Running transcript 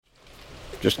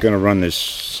Just going to run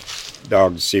this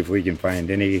dog to see if we can find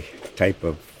any type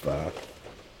of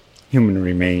human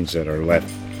remains that are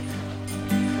left.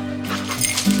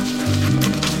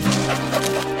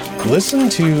 Listen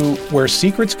to Where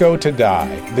Secrets Go to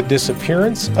Die, The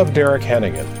Disappearance of Derek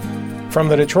Hennigan. From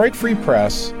the Detroit Free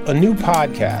Press, a new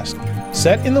podcast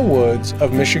set in the woods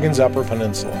of Michigan's Upper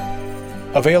Peninsula.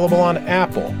 Available on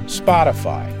Apple,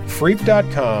 Spotify,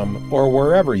 Freep.com, or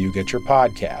wherever you get your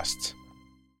podcasts.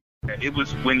 It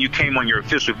was when you came on your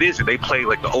official visit, they played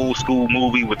like the old school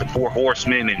movie with the Four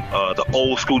Horsemen and the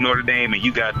old school Notre Dame, and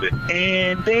you got the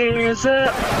 "and there's a."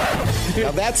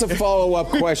 Now that's a follow-up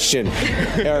question,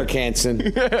 Eric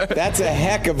Hansen. That's a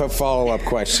heck of a follow-up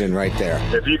question right there.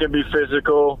 If you can be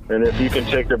physical and if you can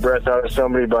take the breath out of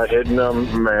somebody by hitting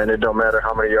them, man, it don't matter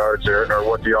how many yards or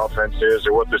what the offense is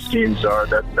or what the schemes are.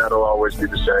 That'll always be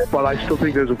the same. But I still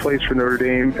think there's a place for Notre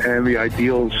Dame and the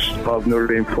ideals of Notre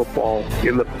Dame football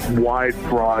in the wide,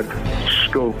 broad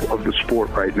scope of the sport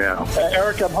right now.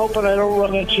 Eric, I'm hoping I don't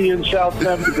run into you in South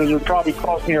Bend because it'll probably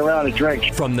cost me around a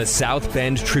drink. From the South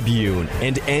Bend Tribune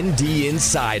and ND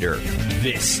Insider,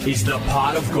 this is the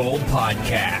Pot of Gold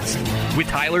Podcast with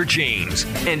Tyler James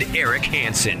and Eric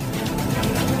Hansen.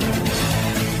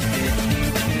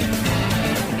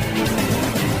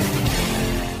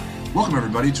 Welcome,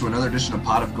 everybody, to another edition of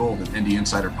Pot of Gold, an ND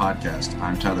Insider podcast.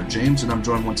 I'm Tyler James, and I'm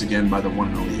joined once again by the one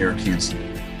and only Eric Hansen.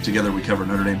 Together, we cover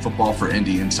Notre Dame football for ND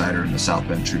Insider and the South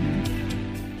Bend Tribune.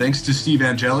 Thanks to Steve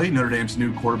Angeli, Notre Dame's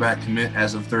new quarterback commit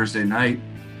as of Thursday night,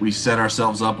 we set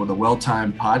ourselves up with a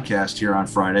well-timed podcast here on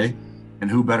Friday. And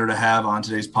who better to have on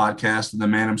today's podcast than the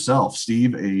man himself?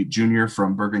 Steve, a junior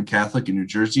from Bergen Catholic in New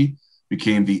Jersey,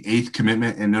 became the 8th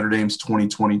commitment in Notre Dame's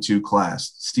 2022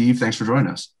 class. Steve, thanks for joining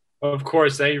us. Of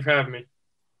course. Thank you for having me.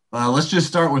 Let's just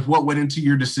start with what went into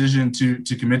your decision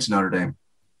to commit to Notre Dame.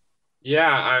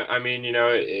 Yeah, I mean,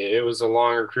 it was a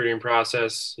long recruiting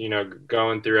process,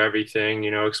 going through everything,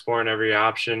 exploring every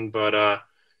option. But,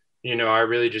 I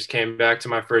really just came back to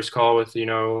my first call with,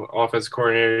 offense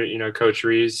coordinator, Coach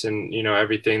Rees, and,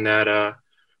 everything that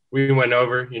we went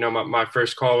over. My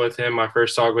first call with him, my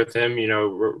first talk with him,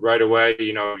 right away,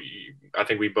 I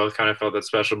think we both kind of felt that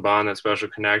special bond, that special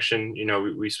connection.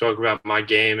 We spoke about my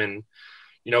game and,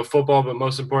 football, but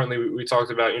most importantly, we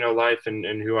talked about, life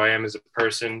and who I am as a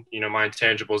person, my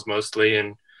intangibles mostly.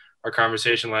 And our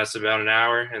conversation lasted about an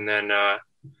hour. And then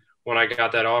when I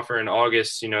got that offer in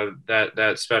August,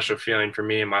 that special feeling for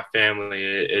me and my family,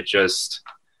 it just,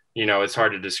 it's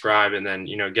hard to describe. And then,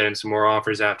 getting some more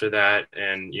offers after that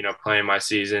and, playing my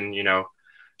season,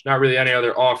 not really any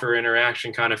other offer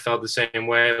interaction kind of felt the same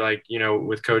way, like,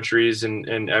 with Coach Rees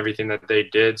and everything that they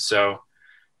did. So,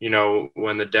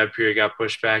 when the dev period got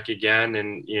pushed back again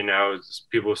and,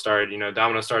 people started,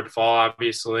 dominoes started to fall,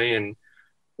 obviously. And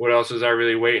what else was I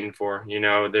really waiting for?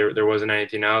 There wasn't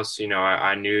anything else.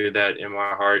 I knew that in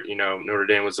my heart, Notre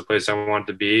Dame was the place I wanted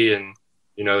to be and,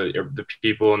 the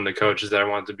people and the coaches that I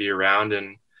wanted to be around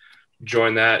and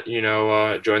join that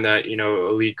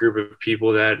elite group of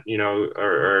people that,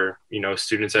 are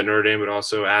students at Notre Dame, but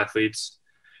also athletes.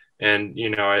 And,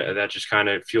 that just kind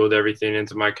of fueled everything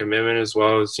into my commitment, as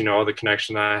well as, all the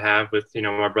connection that I have with,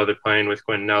 my brother playing with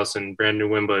Quentin Nelson,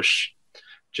 Brandon Wimbush,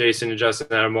 Jason and Justin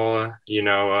Adamola,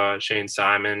 Shane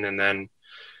Simon, and then,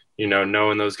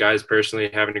 knowing those guys personally,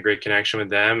 having a great connection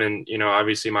with them. And,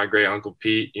 obviously my great uncle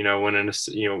Pete, winning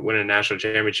a national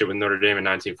championship with Notre Dame in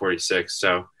 1946.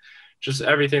 So just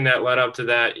everything that led up to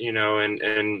that,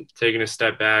 and taking a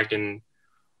step back and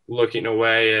looking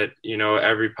away at,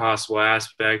 every possible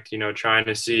aspect, trying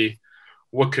to see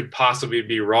what could possibly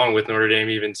be wrong with Notre Dame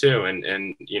even too.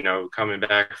 And, coming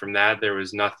back from that, there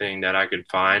was nothing that I could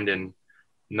find and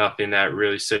nothing that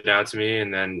really stood out to me.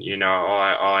 And then,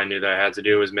 all I knew that I had to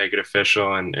do was make it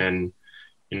official and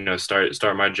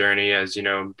start my journey as,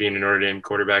 being a Notre Dame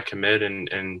quarterback commit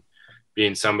and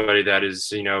being somebody that is,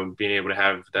 being able to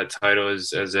have that title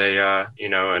as a, a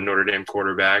Notre Dame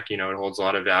quarterback, it holds a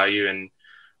lot of value. And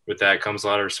with that comes a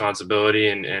lot of responsibility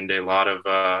and a lot of,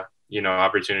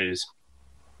 opportunities.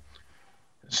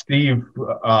 Steve,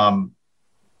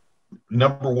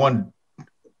 number one,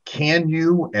 can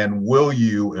you and will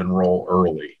you enroll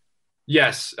early?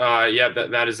 Yes.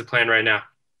 That is the plan right now.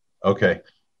 Okay.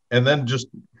 And then just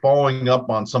following up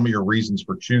on some of your reasons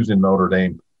for choosing Notre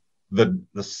Dame, the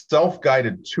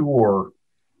self-guided tour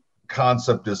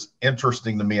concept is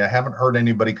interesting to me. I haven't heard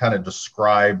anybody kind of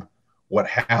describe what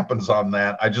happens on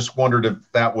that. I just wondered if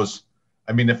that was,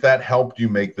 if that helped you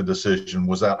make the decision.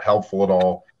 Was that helpful at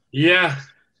all? Yeah.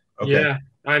 Okay. Yeah.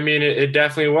 I mean, it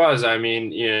definitely was. I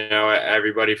mean,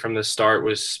 everybody from the start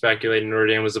was speculating Notre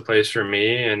Dame was the place for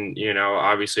me. And,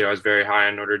 obviously I was very high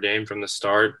on Notre Dame from the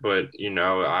start, but,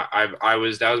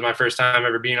 that was my first time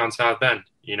ever being on South Bend.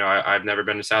 I've never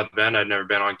been to South Bend. I've never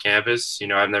been on campus.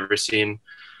 I've never seen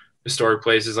historic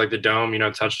places like the Dome,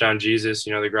 Touchdown Jesus,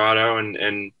 the Grotto,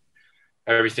 and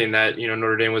everything that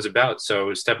Notre Dame was about.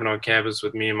 So stepping on campus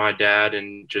with me and my dad,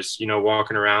 and just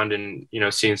walking around and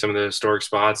seeing some of the historic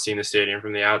spots, seeing the stadium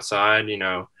from the outside,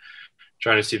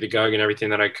 trying to see the Gug and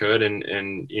everything that I could, and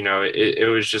it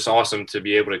was just awesome to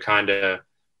be able to kind of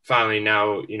finally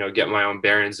now get my own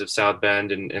bearings of South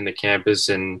Bend and the campus,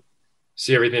 and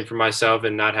see everything for myself,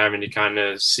 and not having to kind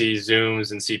of see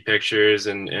Zooms and see pictures,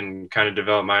 and kind of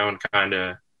develop my own kind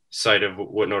of sight of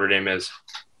what Notre Dame is.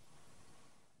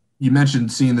 You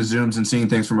mentioned seeing the Zooms and seeing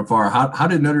things from afar. How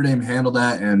did Notre Dame handle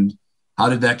that, and how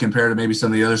did that compare to maybe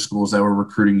some of the other schools that were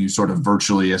recruiting you sort of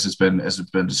virtually, as it's been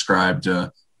described,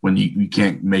 when you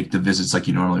can't make the visits like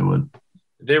you normally would?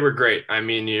 They were great. I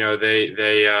mean,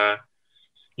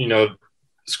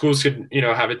 schools could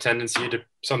have a tendency to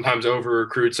sometimes over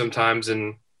recruit sometimes,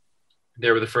 and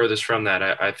they were the furthest from that.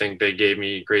 I think they gave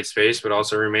me great space, but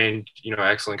also remained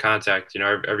excellent contact.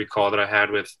 Every call that I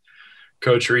had with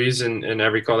Coach Rees and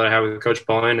every call that I had with Coach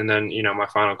Pullen, and then, my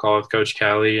final call with Coach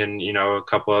Kelly, and, a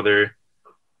couple other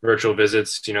virtual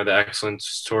visits, the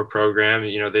Excellence Tour program,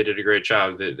 they did a great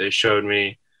job. They showed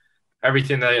me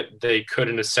everything that they could,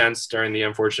 in a sense, during the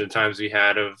unfortunate times we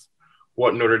had, of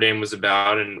what Notre Dame was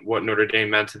about and what Notre Dame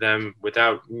meant to them,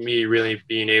 without me really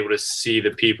being able to see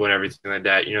the people and everything like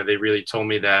that. They really told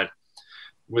me that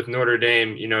with Notre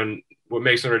Dame, what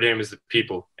makes Notre Dame is the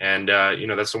people. And,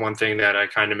 that's the one thing that I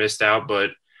kind of missed out.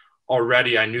 But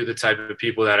already I knew the type of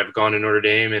people that have gone to Notre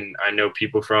Dame, and I know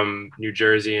people from New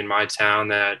Jersey in my town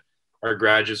that are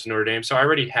graduates of Notre Dame. So I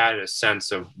already had a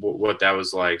sense of what that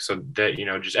was like. So that,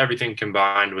 just everything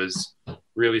combined was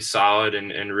really solid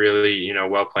and really,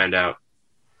 well planned out.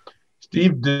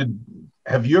 Steve,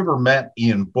 have you ever met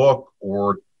Ian Book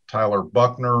or Tyler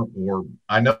Buckner, or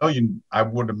I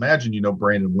would imagine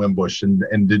Brandon Wimbush,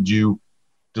 and did you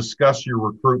discuss your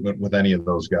recruitment with any of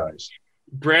those guys?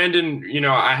 Brandon,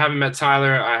 I haven't met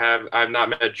Tyler. I've not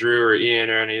met Drew or Ian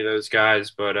or any of those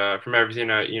guys, but from everything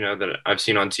that I've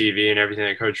seen on TV and everything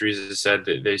that Coach Rees has said,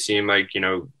 that they seem like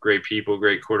great people,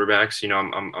 great quarterbacks.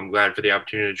 I'm glad for the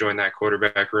opportunity to join that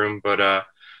quarterback room, but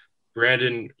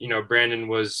Brandon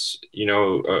was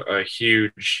a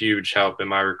huge help in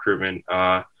my recruitment.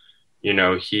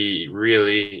 He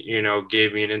really,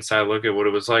 gave me an inside look at what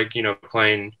it was like,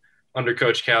 playing under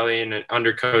Coach Kelly and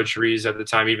under Coach Rees at the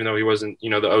time, even though he wasn't,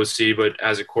 the OC, but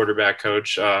as a quarterback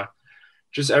coach,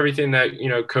 just everything that,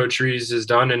 Coach Rees has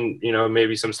done, and,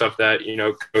 maybe some stuff that,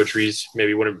 Coach Rees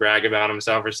maybe wouldn't brag about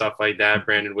himself or stuff like that,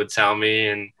 Brandon would tell me.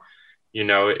 And,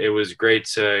 it was great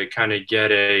to kind of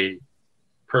get a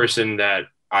person that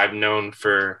I've known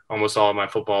for almost all of my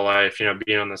football life,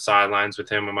 being on the sidelines with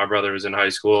him when my brother was in high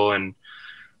school. And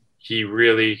he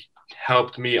really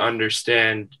helped me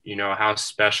understand, how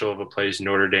special of a place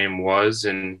Notre Dame was.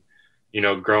 And,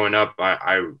 growing up,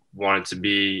 I wanted to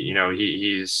be,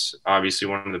 he's obviously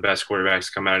one of the best quarterbacks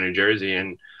to come out of New Jersey.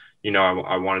 And,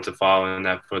 I wanted to follow in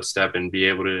that footstep and be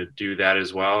able to do that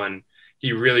as well. And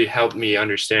he really helped me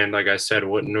understand, like I said,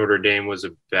 what Notre Dame was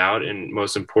about, and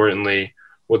most importantly,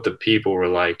 what the people were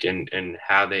like, and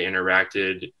how they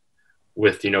interacted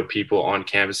with, people on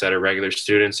campus that are regular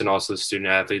students, and also the student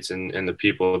athletes and the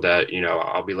people that,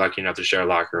 I'll be lucky enough to share a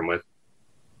locker room with.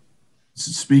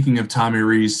 Speaking of Tommy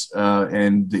Rees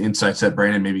and the insights that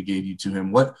Brandon maybe gave you to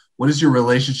him, what is your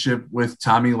relationship with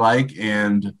Tommy like,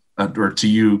 and or to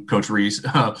you, Coach Rees,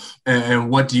 and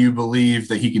what do you believe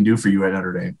that he can do for you at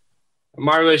Notre Dame?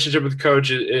 My relationship with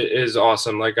Coach is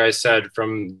awesome. Like I said,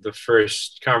 from the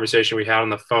first conversation we had on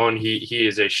the phone, he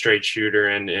is a straight shooter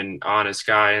and honest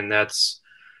guy, and that's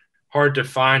hard to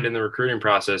find in the recruiting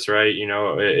process, right?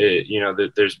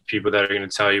 There's people that are going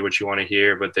to tell you what you want to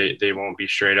hear, but they won't be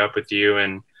straight up with you.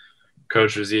 And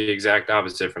Coach was the exact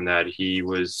opposite from that. He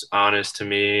was honest to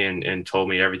me and told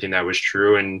me everything that was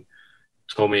true, and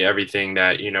told me everything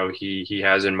that he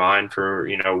has in mind for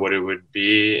what it would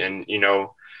be, and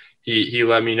He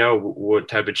let me know what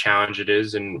type of challenge it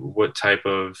is and what type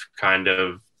of kind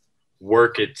of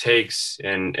work it takes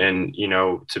and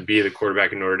to be the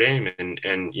quarterback in Notre Dame.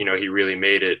 And he really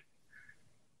made it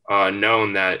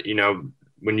known that,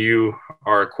 when you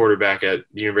are a quarterback at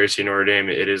the University of Notre Dame,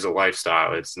 it is a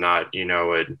lifestyle. It's not,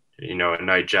 a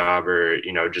night job or,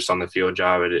 just on the field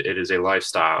job. It is a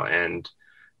lifestyle. And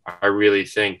I really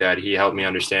think that he helped me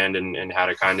understand and how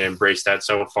to kind of embrace that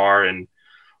so far. And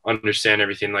understand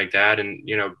everything like that. And,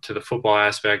 to the football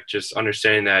aspect, just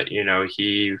understanding that,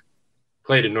 he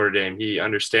played at Notre Dame. He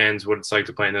understands what it's like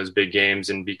to play in those big games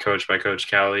and be coached by Coach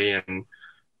Kelly and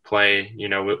play,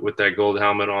 with that gold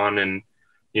helmet on. And,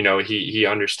 he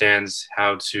understands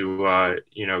how to,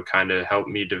 kind of help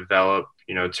me develop,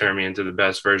 turn me into the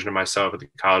best version of myself at the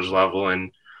college level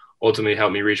and ultimately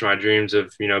help me reach my dreams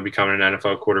of, becoming an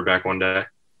NFL quarterback one day.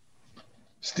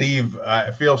 Steve,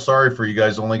 I feel sorry for you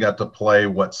guys. Only got to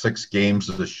play 6 games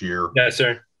this year. Yes,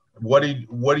 sir. What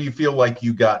do you feel like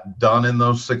you got done in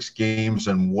those 6 games,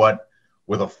 and what,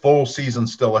 with a full season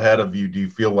still ahead of you, do you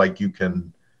feel like you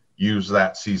can use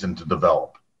that season to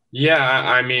develop? Yeah,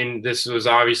 I mean, this was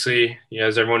obviously,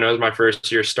 as everyone knows, my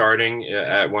first year starting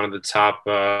at one of the top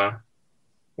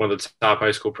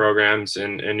high school programs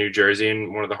in New Jersey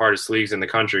and one of the hardest leagues in the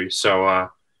country. So,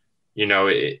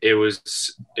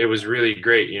 it was really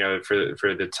great,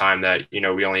 for the time that,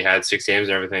 we only had 6 games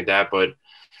and everything like that. But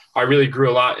I really grew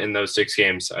a lot in those 6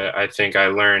 games. I think I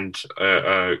learned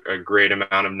a great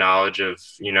amount of knowledge of,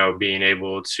 being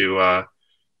able to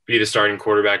be the starting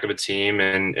quarterback of a team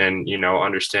and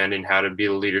understanding how to be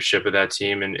the leadership of that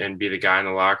team and be the guy in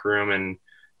the locker room and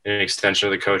an extension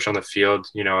of the coach on the field.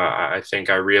 I think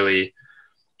I really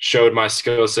showed my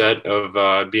skill set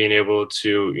of being able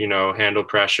to, handle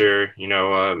pressure,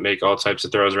 make all types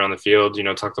of throws around the field,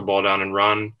 tuck the ball down and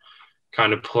run,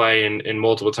 kind of play in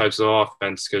multiple types of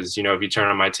offense. Cause, if you turn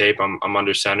on my tape, I'm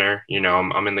under center,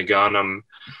 I'm in the gun, I'm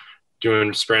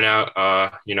doing sprint out,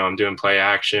 I'm doing play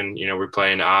action, we're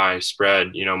playing I,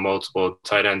 spread, multiple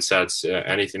tight end sets,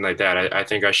 anything like that. I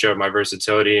think I showed my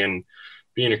versatility and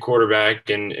being a quarterback,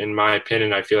 and in my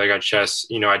opinion, I feel like I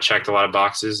checked a lot of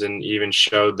boxes and even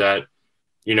showed that,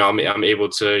 I'm able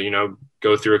to,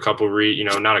 go through a couple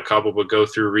not a couple, but go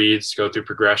through reads, go through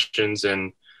progressions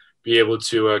and be able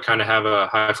to kind of have a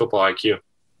high football IQ.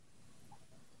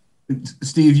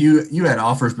 Steve, you had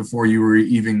offers before you were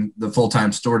even the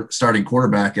full-time starting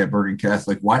quarterback at Bergen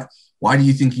Catholic. Why do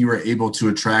you think you were able to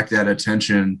attract that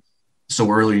attention so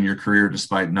early in your career,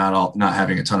 despite not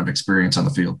having a ton of experience on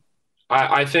the field?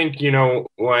 I think,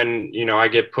 when, I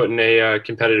get put in a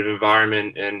competitive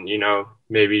environment and,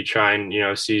 maybe try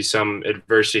and, see some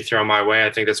adversity thrown my way,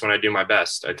 I think that's when I do my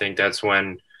best. I think that's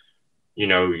when,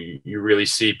 you really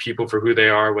see people for who they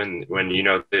are when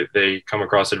they come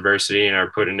across adversity and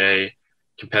are put in a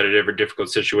competitive or difficult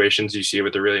situations. You see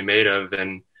what they're really made of.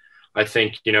 And I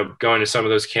think, going to some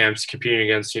of those camps, competing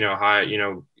against,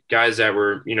 guys that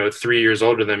were, 3 years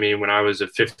older than me when I was a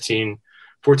 14,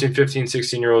 15,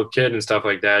 16-year-old kid and stuff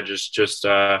like that, just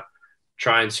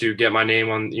trying to get my name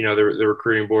on, the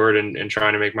recruiting board and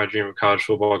trying to make my dream of college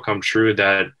football come true,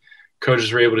 that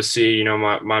coaches were able to see,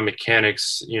 my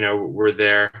mechanics, were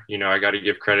there. I got to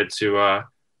give credit to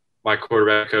my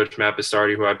quarterback coach, Matt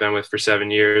Bastardi, who I've been with for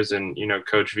 7 years, and,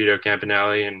 Coach Vito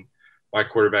Campanelli, and my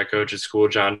quarterback coach at school,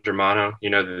 John Germano.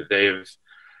 They've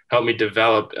helped me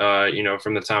develop,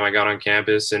 from the time I got on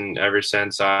campus, and ever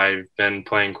since I've been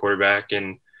playing quarterback.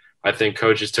 And I think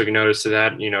coaches took notice of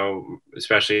that,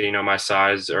 especially, my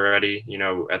size already,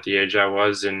 at the age I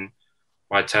was, and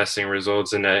my testing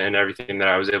results and everything that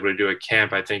I was able to do at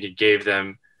camp. I think it gave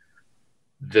them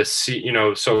the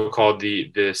so-called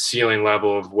the ceiling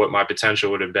level of what my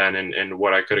potential would have been and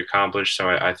what I could accomplish. So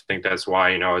I think that's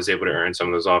why, I was able to earn some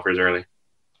of those offers early.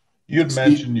 You had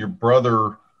mentioned your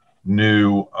brother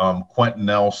knew Quenton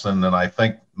Nelson, and I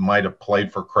think might have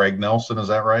played for Craig Nelson. Is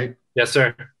that right? Yes,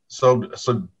 sir. So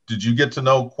did you get to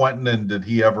know Quenton, and did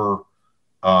he ever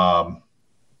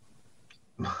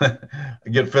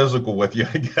get physical with you,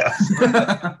 I guess?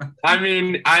 I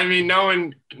mean,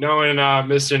 knowing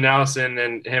Mr. Nelson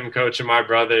and him coaching my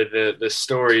brother, the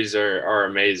stories are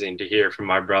amazing to hear from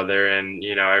my brother, and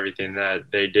everything that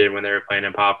they did when they were playing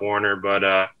in Pop Warner.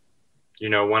 But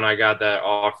when I got that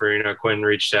offer, Quenton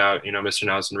reached out, Mr.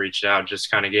 Nelson reached out,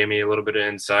 just kind of gave me a little bit of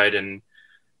insight, and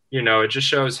it just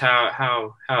shows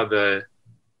how the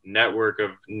network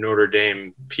of Notre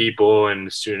Dame people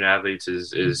and student athletes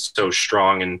is so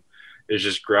strong and is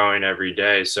just growing every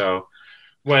day. So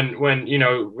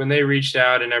when they reached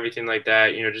out and everything like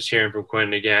that, just hearing from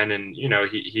Quenton again, and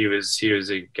he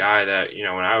was a guy that when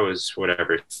I was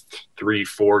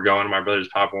 3-4 going to my brother's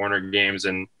Pop Warner games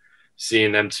and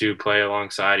seeing them two play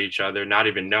alongside each other, not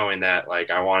even knowing that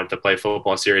I wanted to play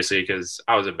football seriously, because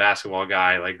I was a basketball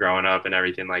guy growing up and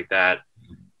everything like that.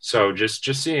 So just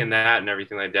seeing that and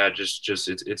everything like that,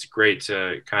 it's great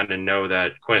to kind of know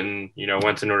that Quenton,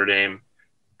 went to Notre Dame,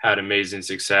 had amazing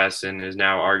success, and is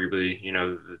now arguably,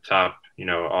 the top,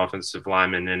 offensive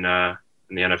lineman in the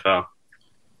NFL.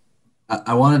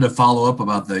 I wanted to follow up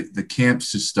about the camps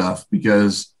stuff,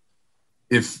 because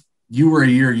if you were a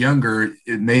year younger,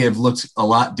 it may have looked a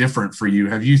lot different for you.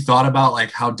 Have you thought about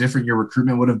like how different your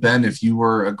recruitment would have been if you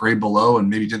were a grade below and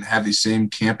maybe didn't have these same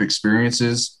camp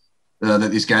experiences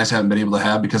that these guys haven't been able to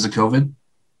have because of COVID?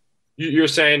 You're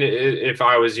saying if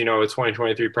I was, a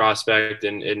 2023 prospect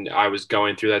and I was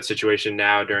going through that situation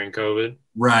now during COVID?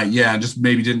 Right. Yeah. Just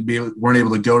maybe weren't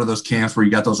able to go to those camps where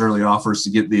you got those early offers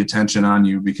to get the attention on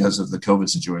you because of the COVID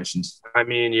situations. I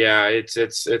mean, yeah,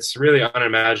 it's really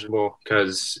unimaginable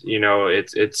because,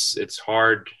 it's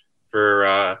hard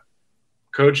for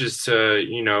coaches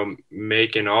to,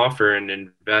 make an offer and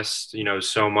invest,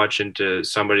 so much into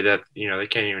somebody that, they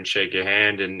can't even shake your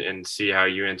hand and see how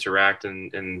you interact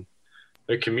and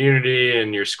the community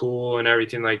and your school and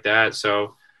everything like that.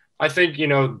 So I think,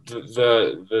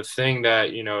 the thing that,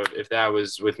 if that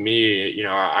was with me,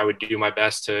 I would do my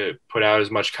best to put out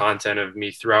as much content of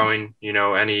me throwing,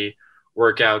 any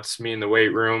workouts, me in the weight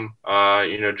room,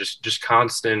 just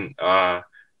constant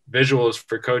visuals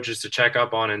for coaches to check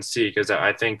up on and see. Cause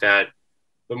I think that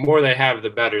the more they have, the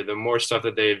better, the more stuff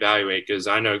that they evaluate. Cause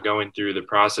I know going through the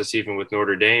process, even with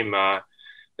Notre Dame,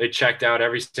 they checked out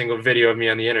every single video of me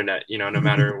on the internet, no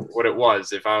matter what it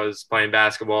was. If I was playing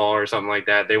basketball or something like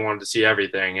that, they wanted to see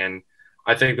everything. And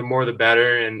I think the more the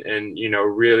better, and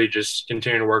really just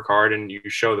continue to work hard and you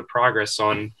show the progress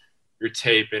on your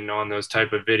tape and on those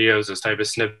type of videos, those type of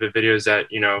snippet videos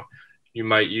that, you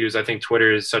might use. I think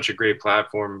Twitter is such a great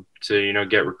platform to,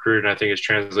 get recruited. And I think it's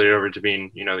translated over to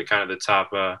being, the kind of the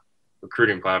top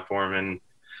recruiting platform. And,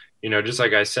 just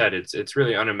like I said, it's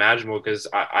really unimaginable because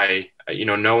I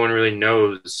no one really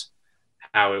knows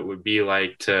how it would be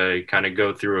like to kind of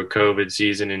go through a COVID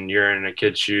season and you're in a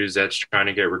kid's shoes that's trying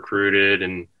to get recruited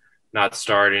and not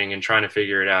starting and trying to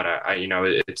figure it out.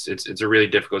 It's a really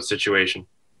difficult situation.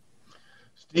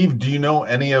 Steve, do you know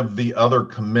any of the other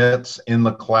commits in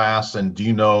the class, and do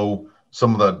you know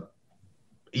some of the,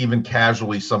 even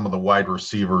casually, some of the wide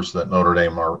receivers that Notre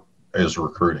Dame is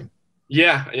recruiting?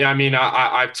 Yeah. I mean,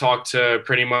 I've talked to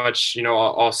pretty much,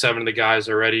 all 7 of the guys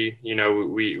already.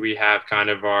 We have kind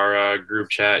of our group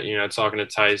chat, talking to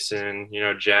Tyson,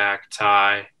 Jack,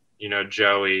 Ty,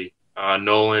 Joey,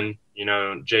 Nolan,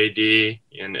 JD,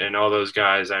 and all those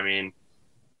guys. I mean,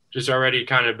 just already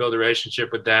kind of build a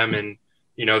relationship with them, and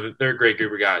they're a great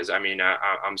group of guys. I mean,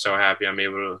 I'm so happy I'm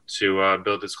able to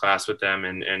build this class with them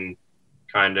and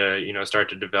kind of start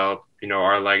to develop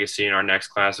our legacy in our next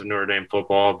class of Notre Dame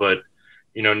football. But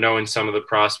knowing some of the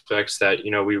prospects that,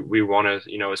 we want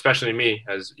to, especially me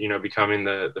as, becoming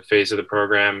the face of the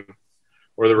program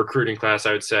or the recruiting class,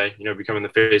 I would say, becoming the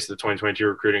face of the 2022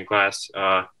 recruiting class.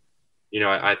 I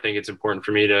think it's important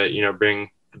for me to, bring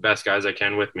the best guys I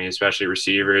can with me, especially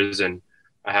receivers. And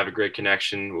I have a great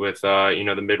connection with,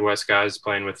 the Midwest guys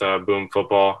playing with Boom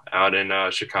Football out in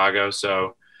Chicago.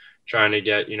 So trying to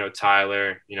get,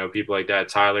 Tyler, people like that,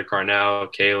 Tyler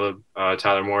Carnell, Caleb,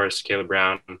 Tyler Morris, Caleb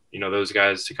Brown, those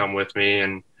guys to come with me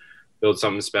and build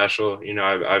something special.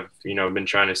 I've been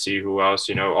trying to see who else,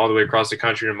 all the way across the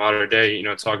country to modern day,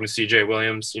 talking to CJ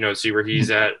Williams, see where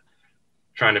he's at,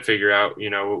 trying to figure out,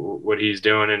 what he's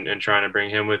doing and trying to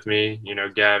bring him with me,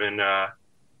 Gavin, the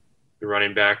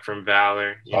running back from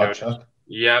Valor,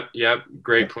 Yep.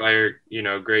 Great player,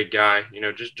 great guy,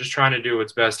 just trying to do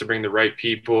what's best to bring the right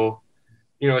people,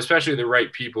 especially the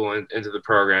right people into the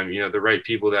program, the right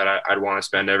people that I'd want to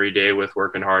spend every day with,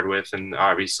 working hard with, and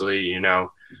obviously,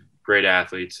 great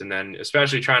athletes. And then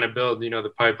especially trying to build,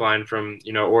 the pipeline from,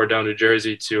 Oradell, New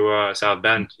Jersey to South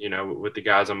Bend, with the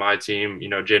guys on my team,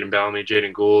 Jaden Bellamy,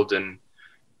 Jaden Gould, and,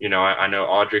 I know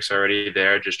Audrick's already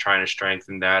there, just trying to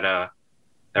strengthen that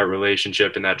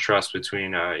relationship and that trust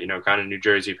between, kind of New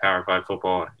Jersey Power 5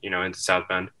 football, into South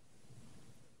Bend.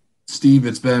 Steve,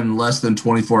 it's been less than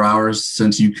 24 hours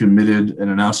since you committed and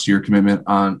announced your commitment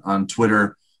on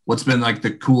Twitter. What's been like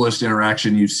the coolest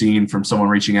interaction you've seen from someone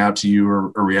reaching out to you,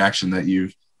 or a reaction that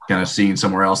you've kind of seen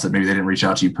somewhere else that maybe they didn't reach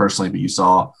out to you personally, but you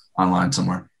saw online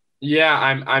somewhere? Yeah,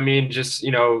 I mean, just,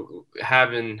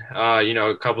 having,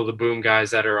 a couple of the Boom guys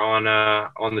that are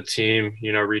on the team,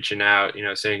 reaching out,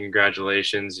 saying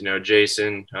congratulations,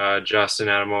 Jason, Justin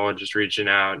Adamola just reaching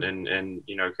out and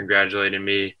congratulating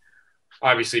me.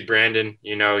 Obviously, Brandon,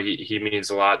 he means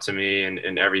a lot to me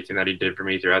and everything that he did for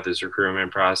me throughout this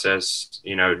recruitment process.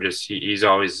 He's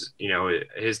always,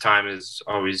 his time is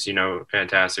always,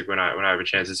 fantastic when I have a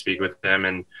chance to speak with him.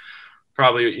 And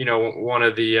probably, one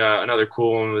of the another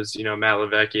cool one was, Matt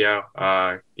LaVecchio,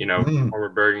 former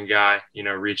Bergen guy,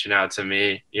 reaching out to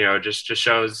me, just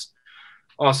shows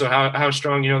also how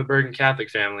strong, the Bergen Catholic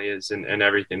family is and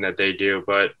everything that they do.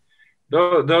 But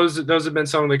those have been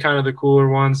some of the kind of the cooler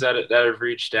ones that have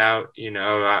reached out. You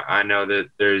know, I know that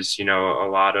there's, you know, a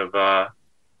lot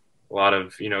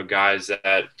of, you know, guys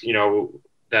that, you know,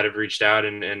 that have reached out,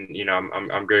 and you know,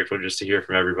 I'm grateful just to hear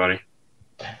from everybody.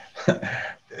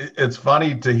 It's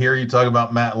funny to hear you talk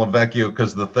about Matt LaVecchio,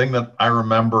 because the thing that I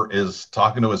remember is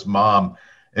talking to his mom,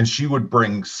 and she would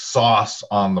bring sauce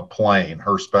on the plane,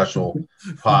 her special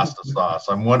pasta sauce.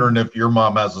 I'm wondering if your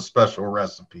mom has a special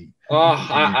recipe. Oh,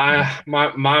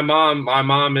 my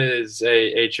mom is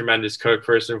a tremendous cook,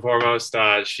 first and foremost.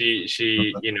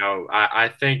 She you know, I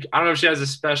think, I don't know if she has a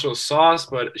special sauce,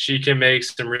 but she can make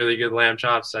some really good lamb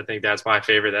chops. I think that's my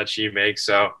favorite that she makes.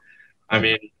 So, I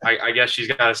mean, I guess she's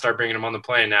got to start bringing them on the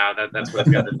plane now. That's what's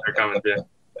got to start coming to.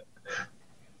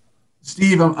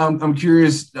 Steve, I'm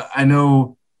curious. I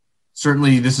know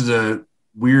certainly this is a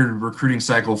weird recruiting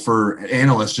cycle for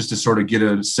analysts, just to sort of get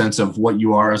a sense of what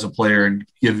you are as a player and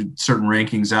give certain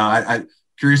rankings out. I'm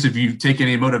curious if you take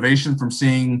any motivation from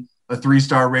seeing a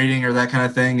 3-star rating or that kind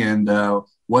of thing, and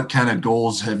what kind of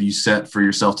goals have you set for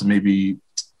yourself to maybe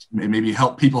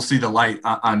help people see the light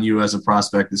on you as a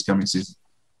prospect this coming season?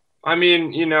 I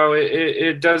mean, you know,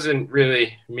 it doesn't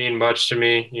really mean much to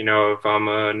me, you know, if I'm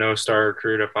a no-star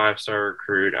recruit, a 5-star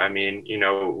recruit. I mean, you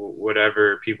know,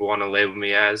 whatever people want to label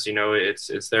me as, you know, it's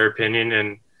their opinion.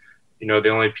 And, you know, the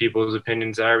only people's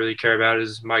opinions that I really care about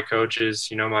is my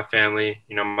coaches, you know, my family,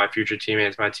 you know, my future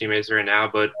teammates, my teammates right now.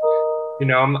 But, you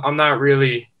know, I'm not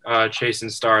really chasing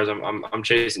stars. I'm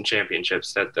chasing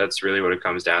championships. That's really what it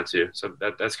comes down to. So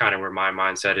that's kind of where my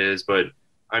mindset is. But,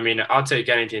 I mean, I'll take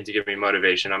anything to give me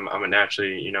motivation. I'm a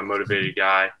naturally, you know, motivated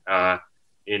guy.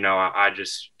 You know, I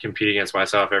just compete against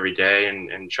myself every day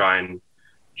and try and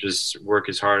just work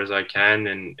as hard as I can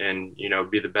and, you know,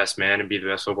 be the best man and be the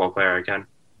best football player I can.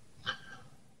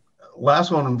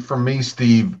 Last one from me,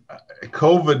 Steve.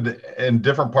 COVID in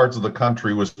different parts of the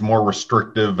country was more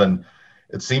restrictive, and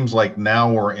it seems like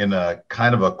now we're in a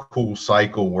kind of a cool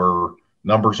cycle where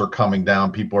numbers are coming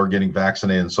down, people are getting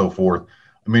vaccinated and so forth.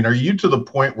 I mean, are you to the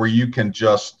point where you can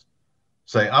just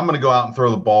say, I'm going to go out and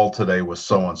throw the ball today with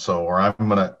so-and-so, or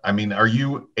are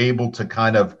you able to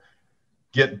kind of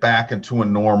get back into a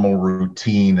normal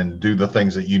routine and do the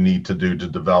things that you need to do to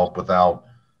develop without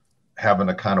having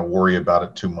to kind of worry about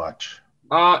it too much?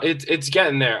 It's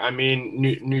getting there. I mean,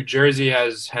 New Jersey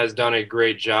has done a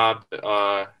great job,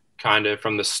 kind of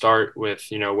from the start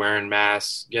with, you know, wearing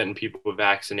masks, getting people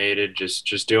vaccinated,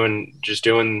 just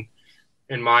doing,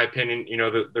 in my opinion, you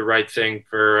know, the right thing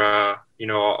for, you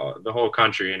know, the whole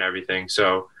country and everything.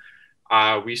 So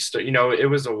you know, it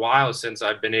was a while since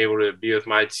I've been able to be with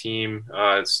my team.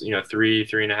 It's, you know,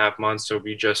 3.5 months. So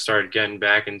we just started getting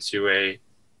back into a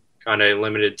kind of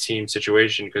limited team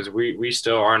situation because we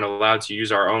still aren't allowed to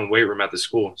use our own weight room at the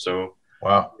school. So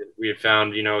wow, we have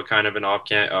found, you know, kind of an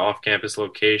off-campus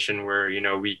location where, you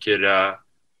know, we could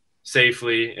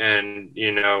safely and,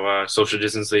 you know, social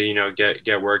distancely, you know, get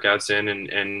workouts in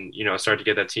and, you know, start to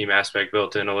get that team aspect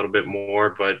built in a little bit more.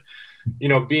 But, you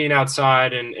know, being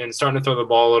outside and starting to throw the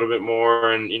ball a little bit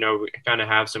more and, you know, kind of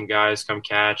have some guys come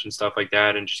catch and stuff like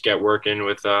that and just get working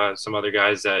with some other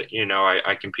guys that, you know,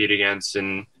 I compete against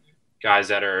and guys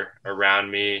that are around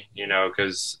me, you know,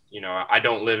 because, you know, I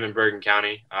don't live in Bergen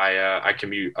County. I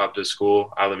commute up to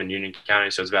school. I live in Union County,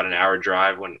 so it's about an hour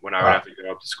drive when I would have to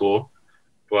go up to school.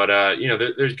 But, you know,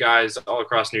 there's guys all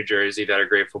across New Jersey that are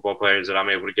great football players that I'm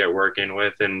able to get working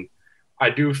with. And I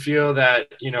do feel that,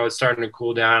 you know, it's starting to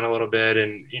cool down a little bit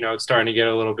and, you know, it's starting to get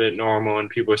a little bit normal and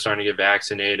people are starting to get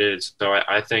vaccinated. So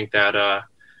I think that,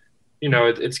 you know,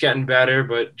 it's getting better,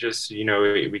 but just, you know,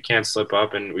 we can't slip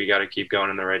up and we got to keep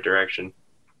going in the right direction.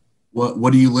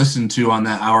 What do you listen to on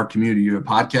that hour commute? Are you a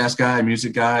podcast guy, a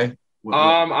music guy?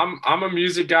 I'm a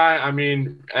music guy. I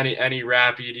mean, any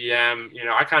rap, EDM, you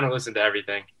know, I kind of listen to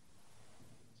everything.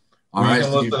 All right,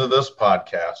 listen to this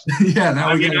podcast. Yeah,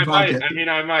 now we get a podcast.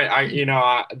 I might. You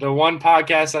know, the one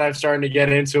podcast that I'm starting to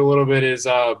get into a little bit is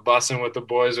Bussin' with the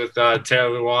Boys with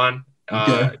Taylor Lewan.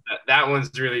 Okay. That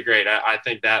one's really great. I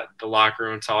think that the locker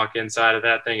room talk inside of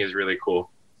that thing is really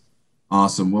cool.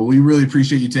 Awesome. Well, we really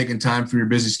appreciate you taking time from your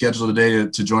busy schedule today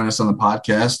to join us on the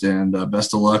podcast, and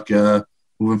best of luck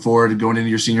moving forward and going into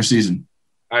your senior season.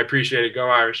 I appreciate it. Go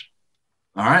Irish.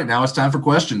 All right, now it's time for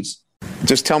questions.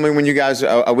 Just tell me when you guys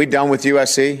are we done with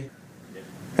USC?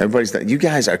 Everybody's done. You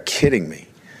guys are kidding me.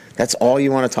 That's all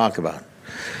you want to talk about.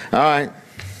 All right,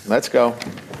 let's go.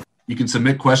 You can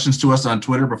submit questions to us on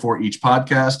Twitter before each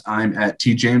podcast. I'm at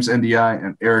TJamesNDI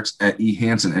and Eric's at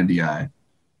eHansenNDI.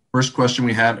 First question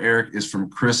we have, Eric, is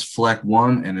from Chris Fleck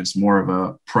 1, and it's more of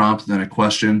a prompt than a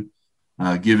question.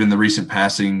 Given the recent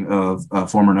passing of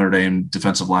former Notre Dame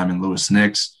defensive lineman Louis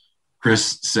Nix,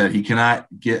 Chris said he cannot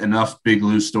get enough Big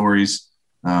Lou stories,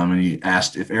 and he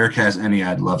asked if Eric has any.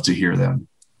 I'd love to hear them.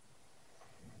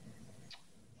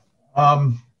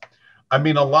 I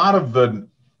mean, a lot of the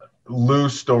Lou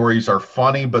stories are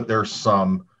funny, but there's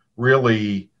some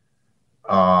really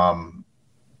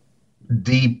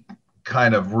deep,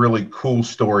 kind of really cool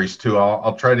stories too.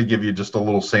 I'll try to give you just a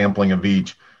little sampling of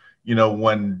each. You know,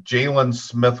 when Jalen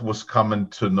Smith was coming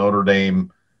to Notre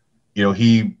Dame, you know,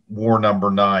 he wore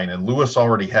number 9, and Lewis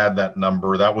already had that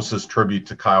number. That was his tribute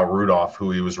to Kyle Rudolph,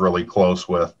 who he was really close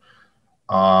with.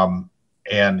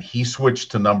 And he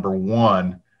switched to number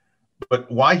 1. But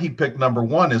why he picked number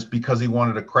 1 is because he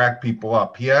wanted to crack people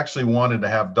up. He actually wanted to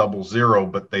have 00,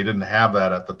 but they didn't have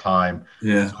that at the time.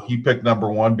 Yeah. So he picked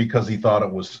number 1 because he thought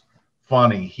it was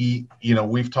funny. He, you know,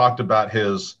 we've talked about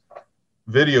his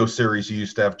video series he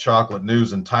used to have, Chocolate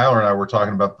News, and Tyler and I were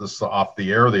talking about this off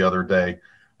the air the other day.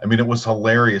 I mean, it was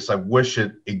hilarious. I wish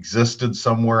it existed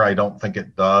somewhere. I don't think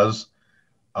it does.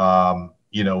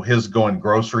 You know, his going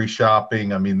grocery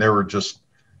shopping. I mean, there were just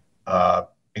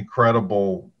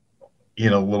incredible, you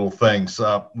know, little things.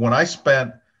 When I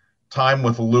spent time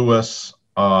with Lewis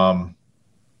for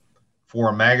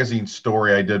a magazine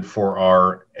story I did for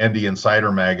our ND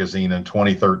Insider magazine in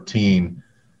 2013,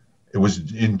 it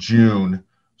was in June.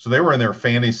 So they were in their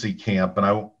fantasy camp,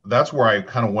 and that's where I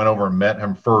kind of went over and met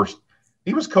him first.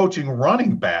 He was coaching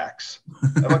running backs.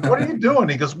 I'm like, what are you doing?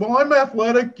 He goes, well, I'm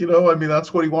athletic. You know, I mean,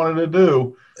 that's what he wanted to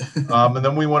do. And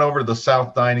then we went over to the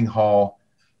South Dining Hall,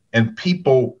 and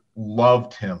people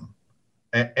loved him.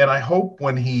 And I hope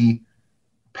when he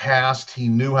passed, he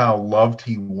knew how loved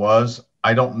he was.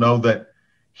 I don't know that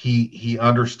he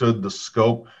understood the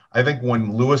scope. I think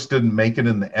when Lewis didn't make it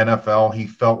in the NFL, he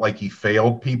felt like he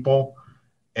failed people,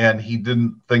 and he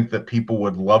didn't think that people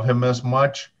would love him as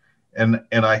much. And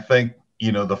I think,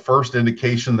 you know, the first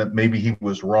indication that maybe he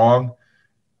was wrong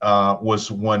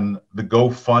was when the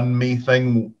GoFundMe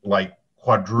thing like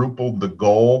quadrupled the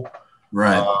goal.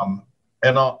 Right.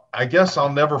 And I guess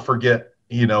I'll never forget,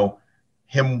 you know,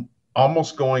 him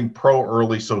almost going pro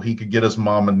early so he could get his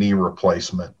mom a knee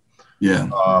replacement. Yeah.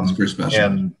 It's pretty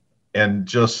special. And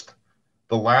just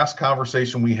the last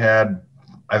conversation we had,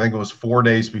 I think it was 4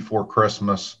 days before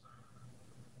Christmas.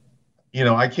 You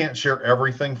know, I can't share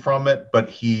everything from it, but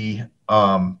he,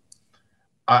 I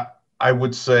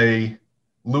would say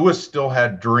Lewis still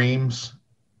had dreams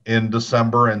in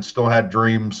December and still had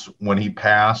dreams when he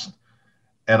passed.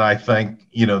 And I think,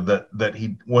 you know, that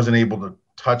he wasn't able to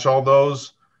touch all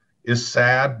those is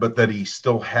sad, but that he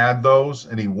still had those,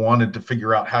 and he wanted to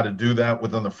figure out how to do that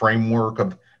within the framework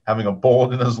of having a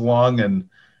bullet in his lung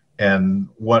and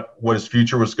what his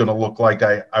future was going to look like.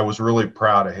 I was really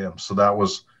proud of him. So that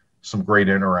was some great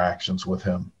interactions with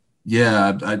him.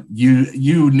 Yeah.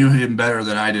 You knew him better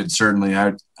than I did. Certainly.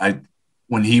 I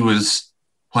when he was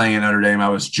playing at Notre Dame, I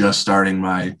was just starting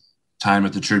my time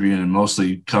at the Tribune and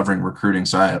mostly covering recruiting.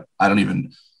 So I don't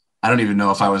even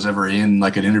know if I was ever in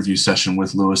like an interview session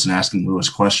with Lewis and asking Lewis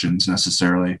questions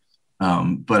necessarily.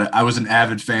 But I was an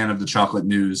avid fan of the Chocolate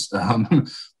News.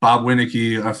 Bob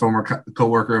Winicky, a former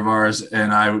coworker of ours,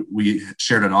 and we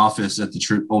shared an office at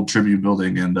the old Tribune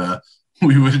building, and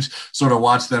we would sort of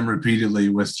watch them repeatedly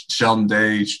with Sheldon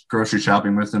Day grocery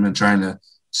shopping with him and trying to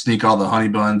sneak all the honey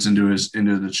buns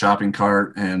into the shopping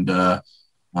cart. And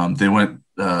they went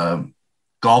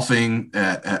golfing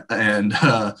and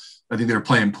I think they were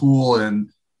playing pool, and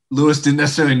Lewis didn't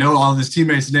necessarily know all of his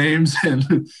teammates' names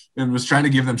and was trying to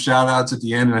give them shout outs at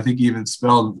the end. And I think he even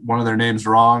spelled one of their names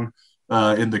wrong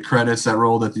in the credits that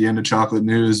rolled at the end of Chocolate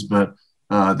News. But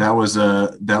that was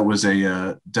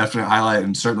a definite highlight,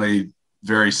 and certainly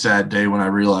very sad day when I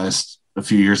realized a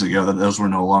few years ago that those were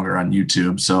no longer on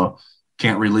YouTube. So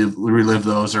can't relive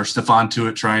those, or Stephon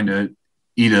Tuitt trying to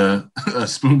eat a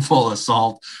spoonful of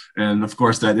salt. And of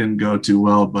course that didn't go too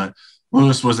well, but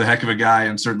Lewis was a heck of a guy,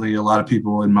 and certainly a lot of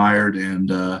people admired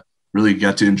and really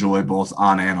got to enjoy both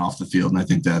on and off the field. And I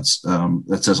think that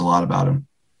says a lot about him.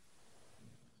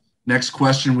 Next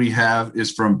question we have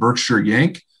is from Berkshire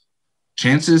Yank.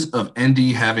 Chances of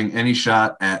ND having any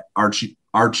shot at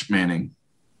Arch Manning?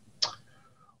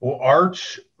 Well,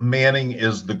 Arch Manning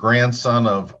is the grandson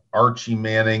of Archie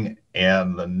Manning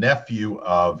and the nephew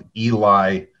of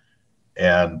Eli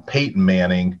and Peyton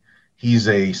Manning. He's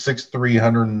a 6'3",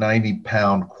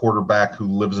 190-pound quarterback who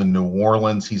lives in New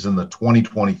Orleans. He's in the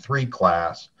 2023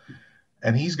 class,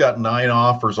 and he's got 9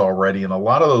 offers already, and a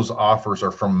lot of those offers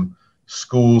are from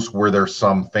schools where there's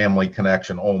some family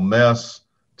connection. Ole Miss,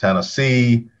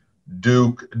 Tennessee,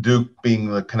 Duke being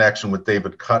the connection with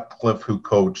David Cutcliffe, who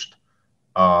coached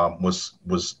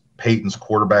was Peyton's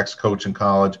quarterback's coach in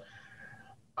college.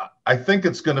 I think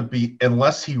it's going to be,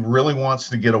 unless he really wants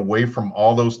to get away from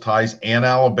all those ties, and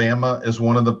Alabama is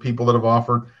one of the people that have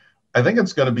offered, I think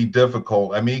it's going to be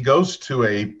difficult. I mean, he goes to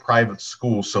a private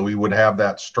school, so he would have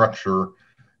that structure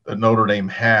that Notre Dame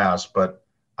has, but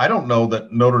I don't know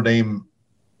that Notre Dame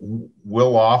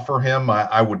will offer him.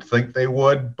 I would think they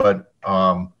would, but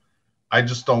I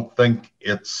just don't think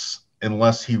it's,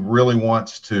 unless he really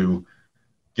wants to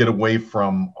get away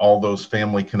from all those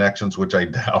family connections, which I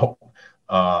doubt.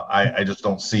 I just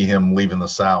don't see him leaving the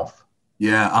South.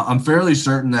 Yeah, I'm fairly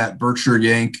certain that Berkshire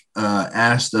Yank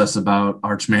asked us about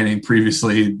Arch Manning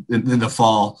previously in the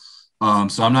fall.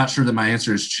 So I'm not sure that my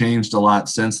answer has changed a lot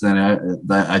since then.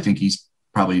 I think he's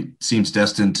probably seems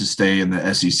destined to stay in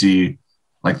the SEC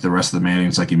like the rest of the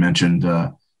Mannings, like you mentioned.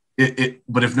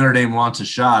 But if Notre Dame wants a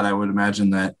shot, I would imagine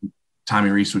that Tommy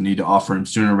Rees would need to offer him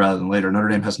sooner rather than later. Notre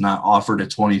Dame has not offered a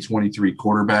 2023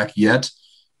 quarterback yet.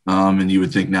 And you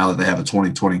would think now that they have a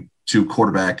 2022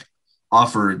 quarterback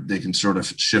offer, they can sort of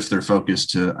shift their focus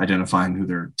to identifying who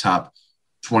their top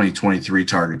 2023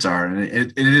 targets are. And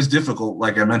it is difficult,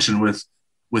 like I mentioned with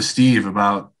Steve,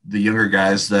 about the younger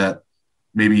guys that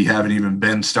maybe haven't even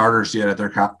been starters yet at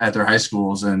their high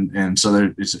schools. And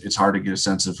so it's hard to get a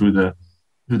sense of who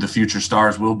the future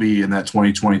stars will be in that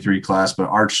 2023 class. But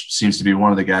Arch seems to be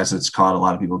one of the guys that's caught a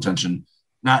lot of people's attention,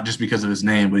 not just because of his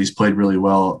name, but he's played really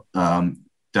well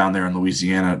down there in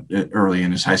Louisiana early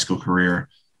in his high school career.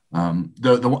 So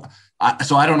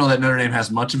I don't know that Notre Dame has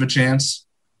much of a chance,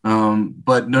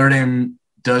 but Notre Dame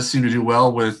does seem to do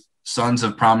well with sons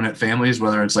of prominent families,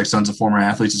 whether it's like sons of former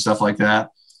athletes and stuff like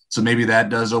that. So maybe that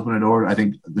does open a door. I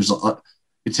think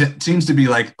it seems to be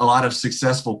like a lot of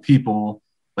successful people,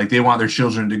 like they want their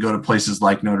children to go to places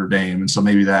like Notre Dame. And so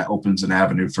maybe that opens an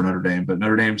avenue for Notre Dame, but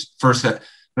Notre Dame's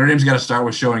got to start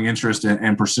with showing interest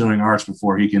and pursuing Arch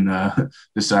before he can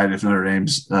decide if Notre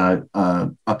Dame's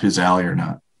up his alley or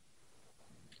not.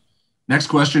 Next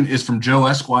question is from Joe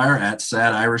Esquire at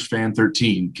Sad Irish Fan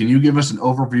 13. Can you give us an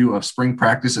overview of spring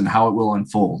practice and how it will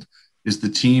unfold? Is the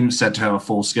team set to have a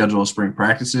full schedule of spring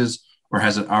practices, or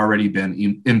has it already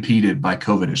been impeded by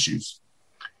COVID issues?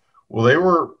 Well, they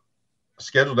were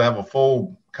scheduled to have a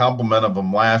full complement of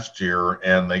them last year,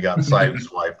 and they got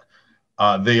sideswiped.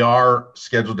 They are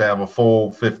scheduled to have a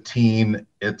full 15.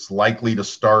 It's likely to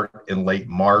start in late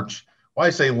March. Why I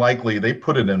say likely, they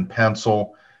put it in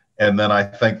pencil, and then I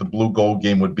think the blue gold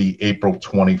game would be April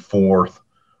 24th.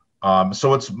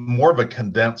 So it's more of a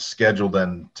condensed schedule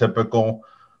than typical.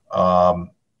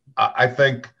 I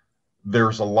think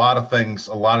there's a lot of things,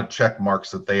 a lot of check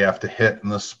marks that they have to hit in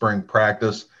the spring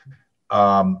practice.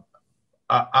 I'm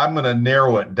going to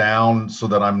narrow it down so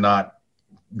that I'm not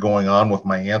going on with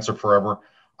my answer forever.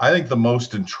 I think the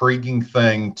most intriguing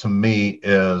thing to me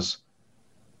is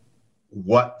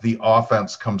what the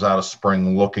offense comes out of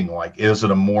spring looking like. Is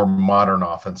it a more modern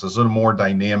offense? Is it a more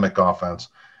dynamic offense?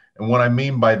 And what I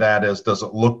mean by that is, does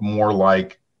it look more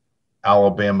like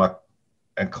Alabama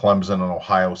and Clemson and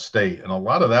Ohio State? And a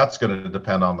lot of that's going to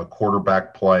depend on the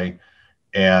quarterback play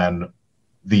and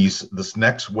this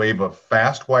next wave of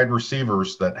fast wide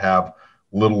receivers that have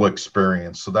little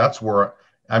experience. So that's where,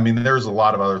 I mean, there's a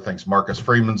lot of other things. Marcus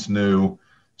Freeman's new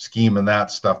scheme and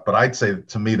that stuff, but I'd say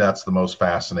to me that's the most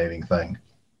fascinating thing.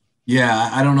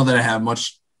 Yeah, I don't know that I have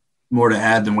much more to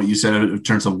add than what you said in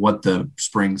terms of what the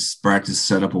spring practice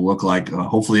setup will look like.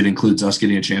 Hopefully it includes us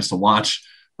getting a chance to watch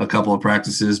a couple of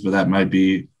practices, but that might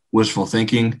be wishful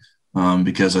thinking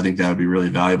because I think that would be really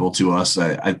valuable to us.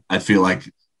 I feel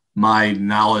like my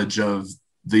knowledge of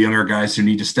the younger guys who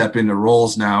need to step into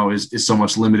roles now is so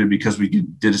much limited because we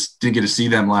didn't get to see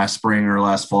them last spring or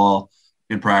last fall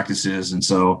in practices. And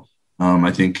so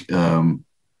I think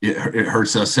it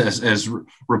hurts us as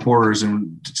reporters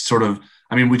and sort of,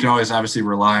 I mean, we can always obviously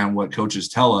rely on what coaches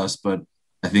tell us, but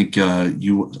I think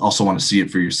you also want to see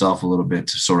it for yourself a little bit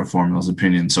to sort of form those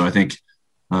opinions. So I think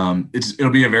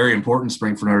it'll be a very important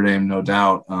spring for Notre Dame, no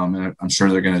doubt. And I'm sure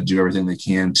they're going to do everything they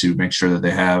can to make sure that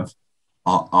they have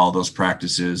all those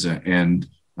practices and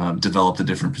develop the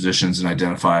different positions and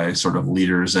identify sort of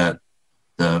leaders at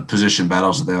the position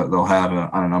battles that they'll have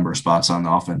on a number of spots on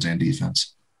the offense and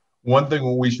defense. One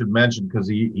thing we should mention, because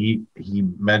he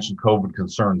mentioned COVID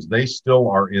concerns, they still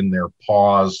are in their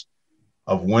pause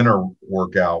of winter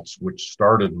workouts, which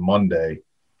started Monday.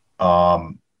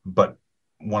 But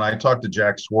when I talked to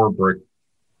Jack Swarbrick,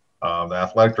 the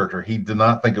athletic director, he did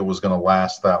not think it was going to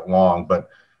last that long, but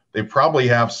they probably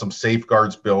have some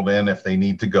safeguards built in if they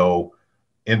need to go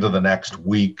into the next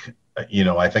week. You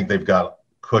know, I think they've got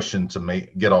cushion to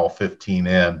get all 15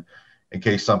 in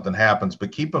case something happens.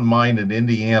 But keep in mind, in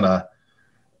Indiana,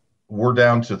 we're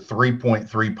down to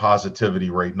 3.3 positivity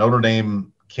rate. Notre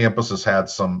Dame campus has had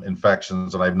some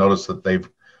infections, and I've noticed that they've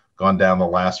gone down the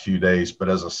last few days. But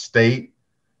as a state,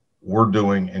 we're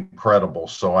doing incredible.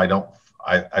 So I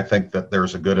think that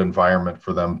there's a good environment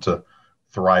for them to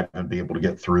thrive and be able to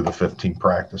get through the 15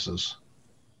 practices.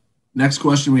 Next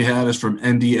question we have is from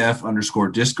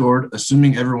NDF_Discord.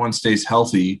 Assuming everyone stays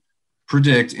healthy,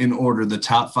 predict in order the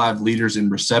top 5 leaders in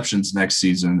receptions next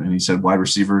season. And he said wide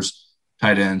receivers,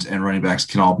 tight ends, and running backs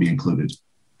can all be included.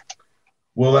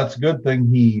 Well, that's a good thing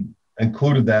he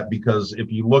included that, because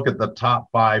if you look at the top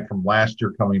 5 from last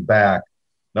year coming back,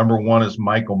 number 1 is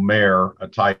Michael Mayer, a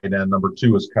tight end. Number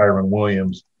 2 is Kyron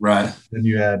Williams. Right. Then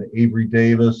you had Avery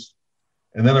Davis.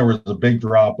 And then there was a big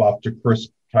drop off to Chris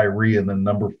Tyree, and then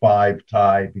number 5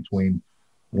 tie between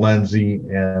Lindsey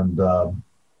and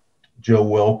Joe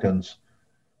Wilkins.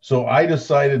 So I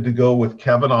decided to go with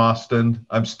Kevin Austin.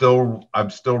 I'm still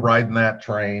riding that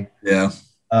train. Yeah.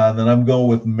 Then I'm going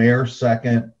with Mayer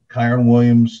 2nd, Kyron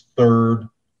Williams 3rd,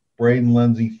 Braden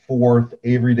Lindsey 4th,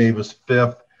 Avery Davis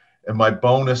 5th, and my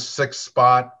bonus 6th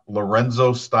spot,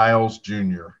 Lorenzo Styles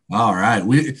Jr. All right.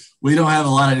 We don't have a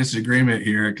lot of disagreement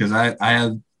here, because I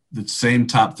had the same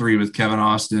top 3 with Kevin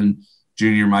Austin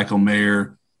Jr., Michael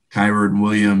Mayer, Kyron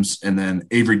Williams, and then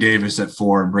Avery Davis at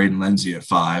 4 and Braden Lindsey at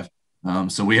 5.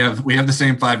 So we have the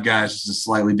same 5 guys, just a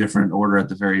slightly different order at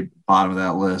the very bottom of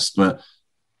that list. But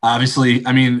obviously,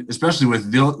 I mean, especially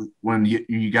with when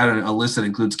you got a list that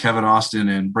includes Kevin Austin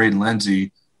and Braden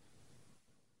Lindsey,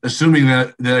 assuming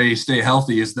that they stay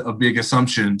healthy is a big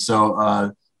assumption.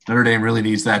 So Notre Dame really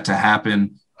needs that to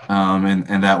happen,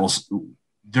 and that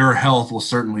their health will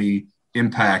certainly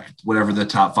impact whatever the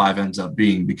top 5 ends up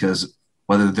being, because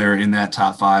whether they're in that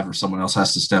top 5 or someone else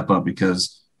has to step up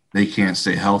because they can't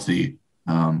stay healthy.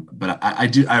 But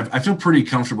I feel pretty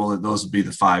comfortable that those would be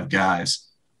the 5 guys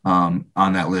on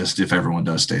that list if everyone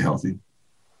does stay healthy.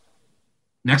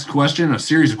 Next question, a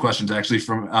series of questions actually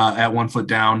from at 1 Foot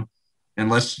Down. And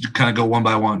let's kind of go one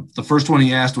by one. The first one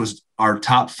he asked was our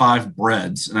top 5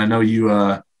 breads. And I know you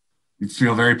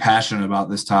feel very passionate about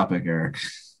this topic, Eric.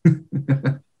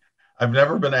 I've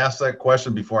never been asked that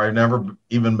question before. I've never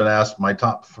even been asked my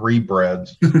top 3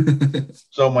 breads.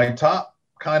 So my top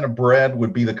kind of bread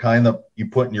would be the kind that you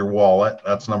put in your wallet.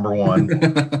 That's number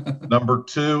 1. Number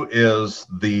 2 is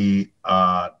the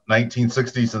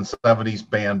 1960s and 70s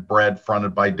band Bread,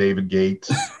 fronted by David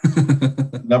Gates.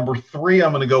 Number 3,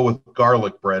 I'm going to go with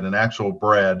garlic bread, an actual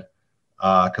bread,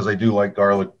 because I do like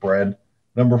garlic bread.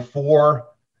 Number 4,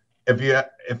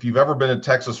 if you've ever been to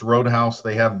Texas Roadhouse,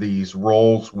 they have these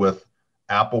rolls with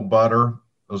apple butter.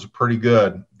 Those are pretty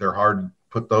good. They're hard to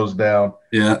put those down.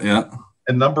 Yeah.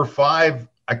 And number 5,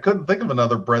 I couldn't think of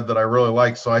another bread that I really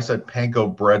like, so I said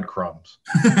panko breadcrumbs.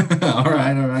 All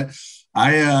right.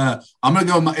 I'm going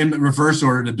to go in reverse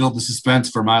order to build the suspense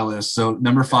for my list. So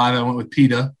number 5, I went with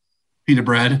pita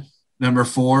bread. Number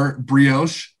 4,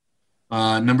 brioche.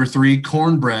 Number 3,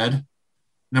 cornbread.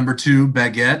 Number 2,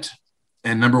 baguette.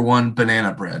 And number 1,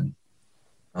 banana bread.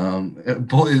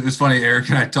 It was funny, Eric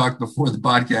and I talked before the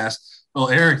podcast. Well,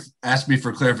 Eric asked me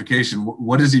for clarification.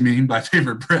 What does he mean by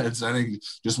favorite breads? I think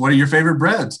just what are your favorite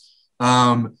breads?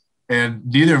 And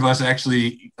neither of us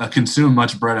actually consume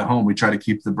much bread at home. We try to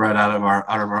keep the bread out of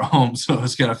our home, so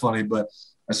it's kind of funny. But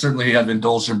I certainly have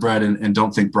indulged in bread and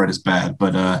don't think bread is bad.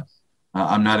 But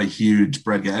I'm not a huge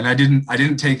bread guy, and I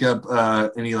didn't take up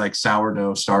any like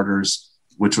sourdough starters,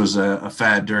 which was a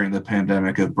fad during the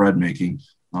pandemic of bread making.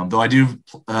 Though I do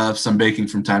some baking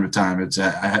from time to time.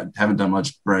 I haven't done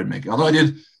much bread making. Although I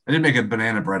did make a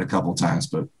banana bread a couple of times,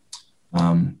 but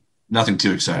nothing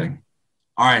too exciting.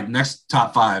 All right, next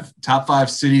top 5. Top 5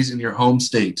 cities in your home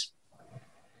state.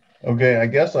 Okay, I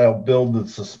guess I'll build the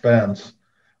suspense.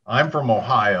 I'm from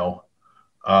Ohio,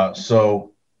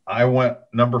 so I went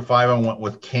number 5. I went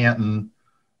with Canton,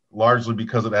 largely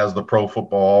because it has the Pro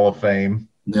Football Hall of Fame.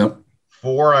 Yep.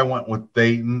 4, I went with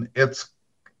Dayton. It's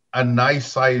a nice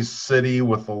sized city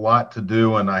with a lot to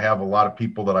do, and I have a lot of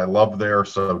people that I love there,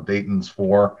 so Dayton's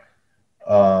 4.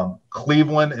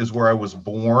 Cleveland is where I was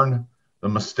born. The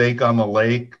mistake on the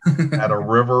lake at a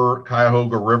river,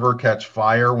 Cuyahoga River, catch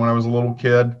fire when I was a little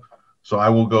kid. So I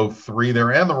will go 3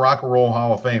 there. And the Rock and Roll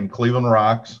Hall of Fame, Cleveland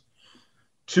Rocks.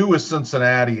 2 is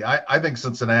Cincinnati. I think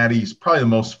Cincinnati is probably the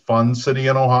most fun city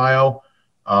in Ohio.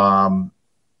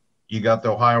 You got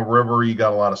the Ohio River. You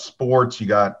got a lot of sports. You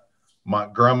got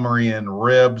Montgomery and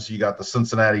ribs. You got the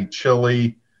Cincinnati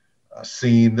chili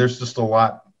scene. There's just a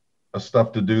lot of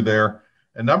stuff to do there.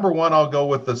 And number 1, I'll go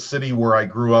with the city where I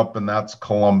grew up, and that's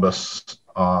Columbus.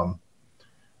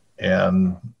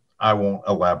 And I won't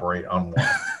elaborate on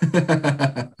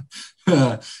why.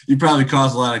 You probably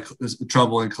caused a lot of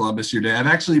trouble in Columbus your day. I've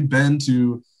actually been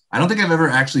to I don't think I've ever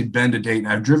actually been to Dayton.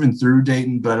 I've driven through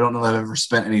Dayton, but I don't know that I've ever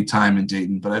spent any time in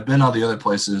Dayton. But I've been all the other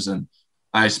places, and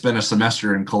I spent a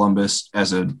semester in Columbus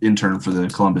as an intern for the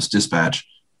Columbus Dispatch,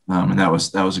 and that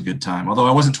was a good time. Although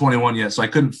I wasn't 21 yet, so I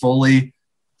couldn't fully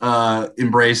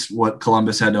embrace what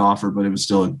Columbus had to offer, but it was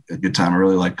still a good time. I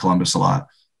really like Columbus a lot.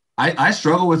 I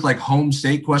struggle with like home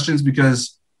state questions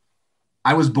because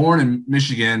I was born in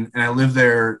Michigan and I lived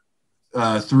there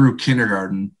through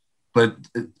kindergarten. But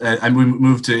I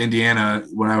moved to Indiana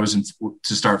when I was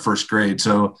to start first grade.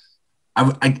 So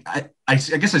I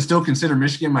guess I still consider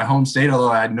Michigan my home state,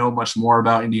 although I know much more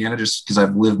about Indiana just because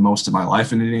I've lived most of my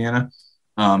life in Indiana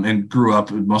and grew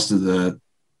up. Most of the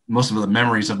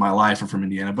memories of my life are from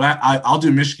Indiana. But I'll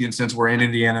do Michigan since we're in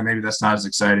Indiana. Maybe that's not as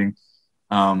exciting.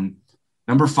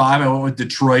 Number 5, I went with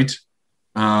Detroit.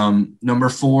 Number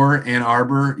 4, Ann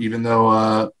Arbor, even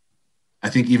though I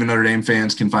think even Notre Dame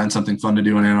fans can find something fun to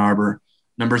do in Ann Arbor.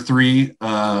 Number 3,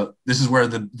 this is where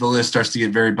the list starts to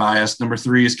get very biased. Number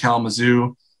 3 is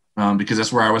Kalamazoo because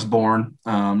that's where I was born.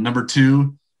 Number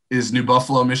 2 is New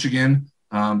Buffalo, Michigan,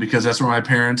 because that's where my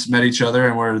parents met each other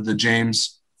and where the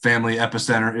James family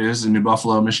epicenter is in New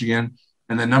Buffalo, Michigan.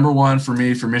 And then number 1 for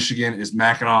me for Michigan is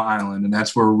Mackinac Island, and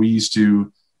that's where we used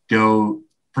to go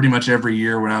pretty much every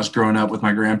year when I was growing up with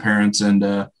my grandparents and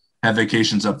have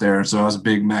vacations up there. So I was a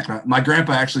big Mackinac. My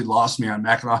grandpa actually lost me on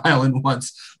Mackinac Island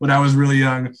once when I was really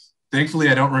young. Thankfully,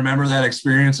 I don't remember that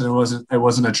experience, and it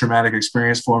wasn't a traumatic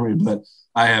experience for me, but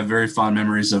I have very fond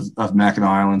memories of Mackinac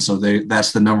Island. So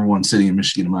that's the number 1 city in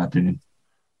Michigan, in my opinion.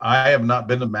 I have not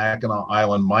been to Mackinac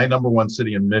Island. My number 1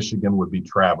 city in Michigan would be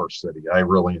Traverse City. I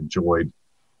really enjoyed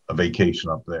a vacation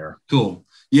up there. Cool.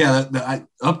 Yeah,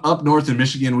 up north in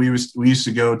Michigan, we used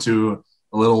to go to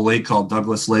a little lake called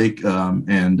Douglas Lake,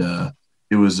 and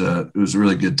it was a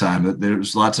really good time. There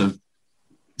was lots of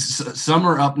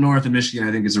summer up north in Michigan.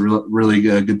 I think is a really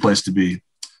good place to be.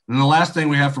 And the last thing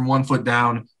we have from One Foot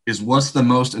Down is what's the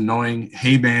most annoying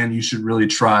 "Hey man, you should really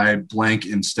try blank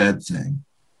instead" thing.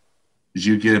 Did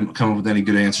you come up with any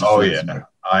good answers? Oh yeah,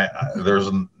 there's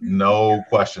no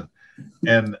question.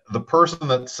 And the person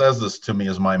that says this to me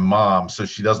is my mom, so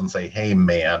she doesn't say "Hey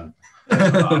man,"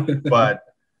 but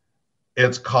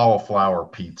it's cauliflower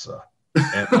pizza,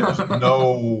 and there's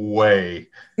no way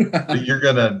that you're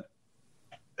gonna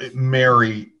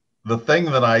marry the thing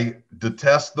that I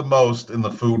detest the most in the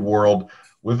food world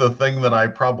with the thing that I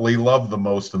probably love the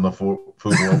most in the food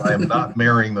world. I am not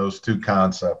marrying those two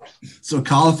concepts. So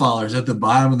cauliflower is at the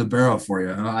bottom of the barrel for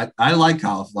you. I like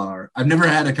cauliflower. I've never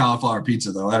had a cauliflower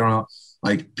pizza though. I don't know.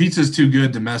 Like pizza's too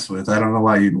good to mess with. I don't know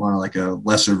why you'd want like a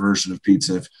lesser version of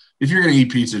pizza. If you're gonna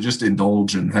eat pizza, just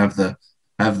indulge and have the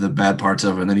bad parts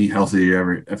of it and then eat healthy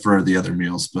for the other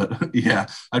meals. But yeah,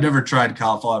 I've never tried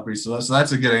cauliflower pizza. So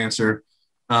that's a good answer.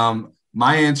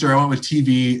 My answer, I went with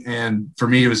TV, and for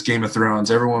me, it was Game of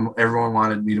Thrones. Everyone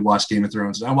wanted me to watch Game of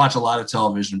Thrones. And I watch a lot of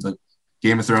television, but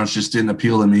Game of Thrones just didn't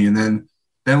appeal to me. And then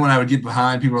when I would get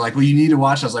behind, people were like, well, you need to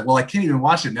watch it. I was like, well, I can't even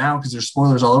watch it now because there's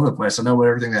spoilers all over the place. I know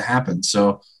everything that happened.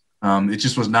 So it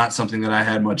just was not something that I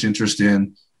had much interest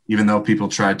in, even though people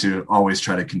always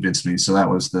try to convince me. So that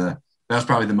was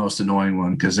probably the most annoying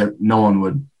one because no one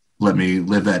would let me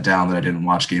live that down that I didn't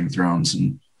watch Game of Thrones.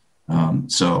 And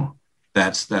so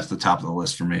that's the top of the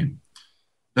list for me.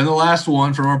 Then the last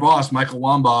one from our boss, Michael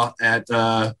Wambaugh at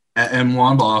M.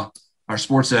 Wambaugh, our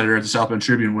sports editor at the South Bend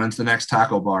Tribune. When's the next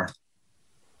taco bar?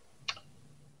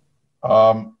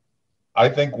 I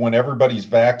think when everybody's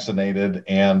vaccinated,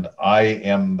 and I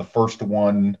am the first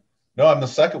one. No, I'm the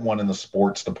second one in the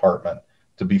sports department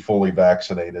to be fully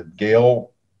vaccinated.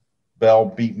 Gail Bell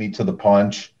beat me to the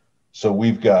punch, so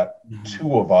we've got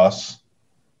 2 of us.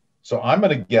 So I'm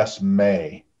going to guess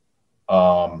May.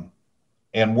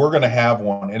 And we're going to have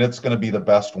one, and it's going to be the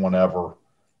best one ever.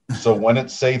 So when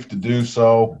it's safe to do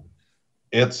so,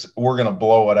 we're going to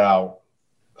blow it out.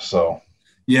 So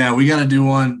yeah, we got to do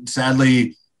one.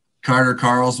 Sadly, Carter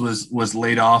Carls was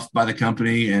laid off by the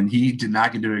company, and he did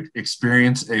not get to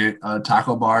experience a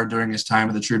taco bar during his time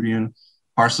at the Tribune,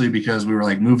 partially because we were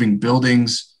like moving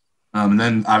buildings. And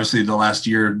then obviously the last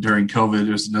year during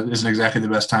COVID isn't exactly the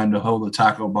best time to hold a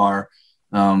taco bar.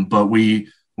 But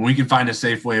when we can find a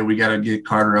safe way, we got to get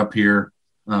Carter up here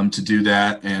to do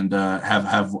that and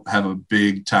have a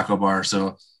big taco bar.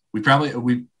 So we probably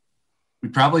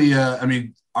I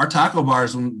mean, our taco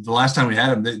bars, the last time we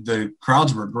had them, the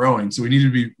crowds were growing. So we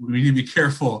need to be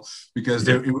careful because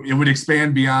it would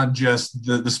expand beyond just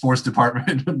the sports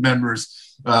department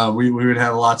members. We would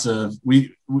have lots of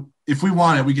if we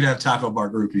wanted, we could have taco bar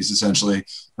groupies essentially.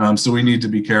 So we need to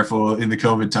be careful in the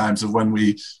COVID times of when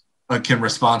we can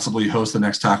responsibly host the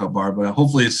next taco bar, but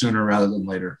hopefully it's sooner rather than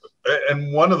later.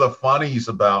 And one of the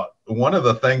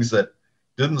things that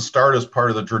didn't start as part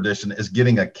of the tradition is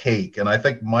getting a cake. And I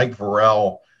think Mike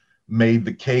Vorel made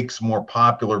the cakes more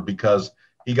popular because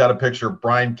he got a picture of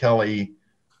Brian Kelly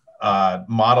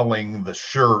modeling the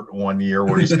shirt one year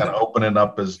where he's kind of opening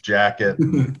up his jacket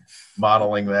and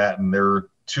modeling that. And there were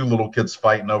two little kids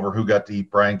fighting over who got to eat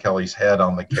Brian Kelly's head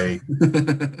on the cake.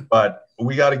 But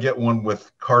we got to get one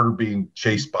with Carter being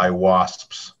chased by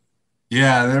wasps.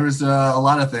 Yeah, there was a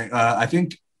lot of things. I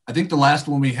think the last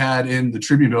one we had in the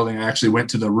Tribune Building, I actually went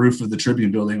to the roof of the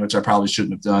Tribune Building, which I probably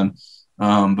shouldn't have done.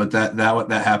 But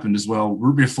that happened as well.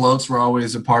 Ruby floats were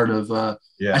always a part of.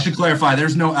 I should clarify: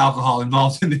 there's no alcohol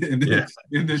involved in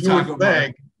the taco bar.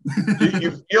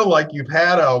 You feel like you've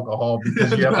had alcohol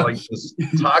because you have like this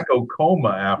taco coma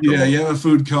after. Yeah, you have a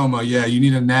food coma. Yeah, you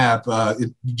need a nap.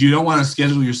 You don't want to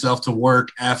schedule yourself to work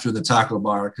after the taco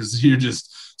bar because you're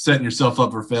just setting yourself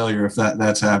up for failure if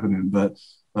that's happening. But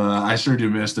I sure do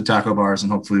miss the taco bars,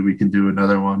 and hopefully we can do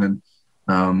another one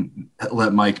and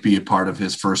let Mike be a part of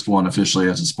his first one officially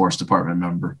as a sports department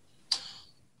member.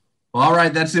 Well, all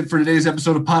right, that's it for today's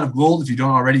episode of Pot of Gold. If you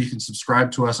don't already, you can subscribe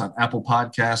to us on Apple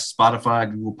Podcasts, Spotify,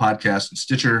 Google Podcasts, and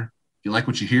Stitcher. If you like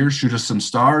what you hear, shoot us some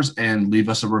stars and leave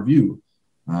us a review.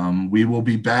 We will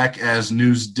be back as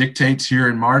news dictates here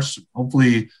in March.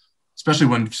 Hopefully, especially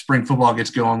when spring football gets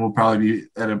going, we'll probably be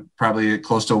at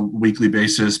close to a weekly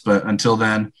basis. But until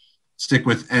then, stick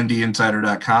with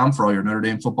ndinsider.com for all your Notre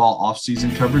Dame football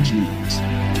offseason coverage needs.